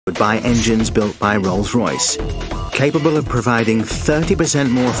by engines built by Rolls-Royce, capable of providing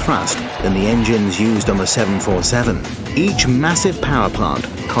 30% more thrust than the engines used on the 747. Each massive power plant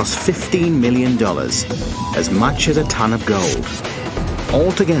costs $15 million, as much as a ton of gold.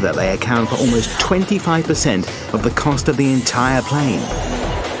 Altogether, they account for almost 25% of the cost of the entire plane.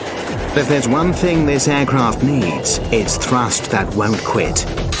 But if there's one thing this aircraft needs, it's thrust that won't quit.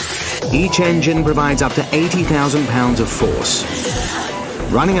 Each engine provides up to 80,000 pounds of force.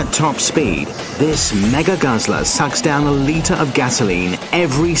 Running at top speed, this mega guzzler sucks down a litre of gasoline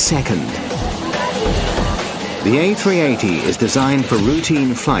every second. The A380 is designed for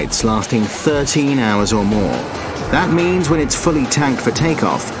routine flights lasting 13 hours or more. That means when it's fully tanked for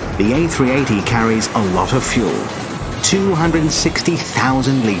takeoff, the A380 carries a lot of fuel.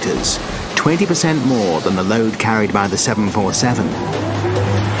 260,000 litres, 20% more than the load carried by the 747.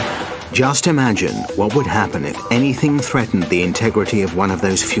 Just imagine what would happen if anything threatened the integrity of one of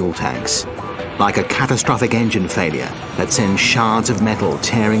those fuel tanks, like a catastrophic engine failure that sends shards of metal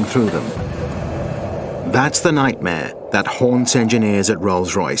tearing through them. That's the nightmare that haunts engineers at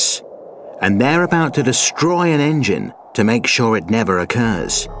Rolls-Royce, and they're about to destroy an engine to make sure it never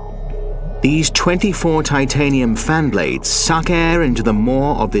occurs. These 24 titanium fan blades suck air into the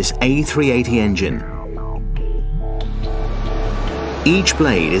maw of this A380 engine. Each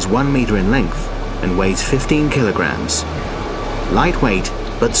blade is 1 meter in length and weighs 15 kilograms. Lightweight,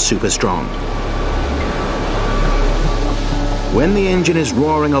 but super strong. When the engine is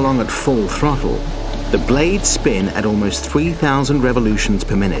roaring along at full throttle, the blades spin at almost 3,000 revolutions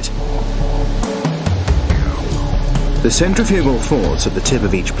per minute. The centrifugal force at the tip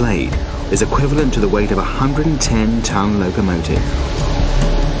of each blade is equivalent to the weight of a 110-ton locomotive.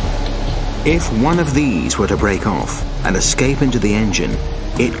 If one of these were to break off and escape into the engine,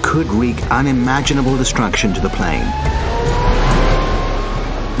 it could wreak unimaginable destruction to the plane.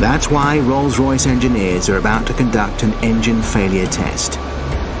 That's why Rolls-Royce engineers are about to conduct an engine failure test.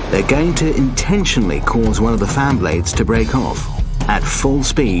 They're going to intentionally cause one of the fan blades to break off at full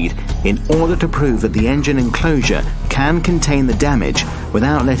speed in order to prove that the engine enclosure can contain the damage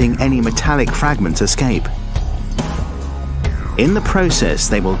without letting any metallic fragments escape. In the process,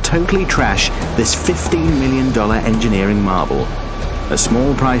 they will totally trash this $15 million engineering marvel, a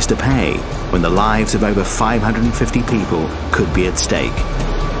small price to pay when the lives of over 550 people could be at stake.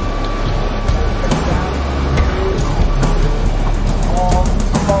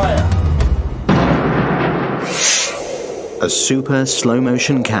 A super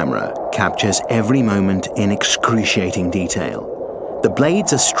slow-motion camera captures every moment in excruciating detail. The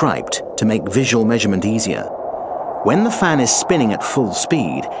blades are striped to make visual measurement easier. When the fan is spinning at full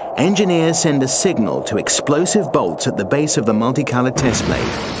speed, engineers send a signal to explosive bolts at the base of the multicolored test blade.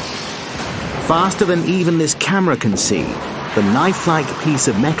 Faster than even this camera can see, the knife-like piece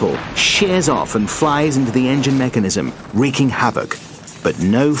of metal shears off and flies into the engine mechanism, wreaking havoc, but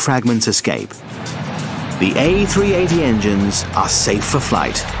no fragments escape. The A380 engines are safe for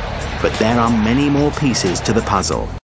flight, but there are many more pieces to the puzzle.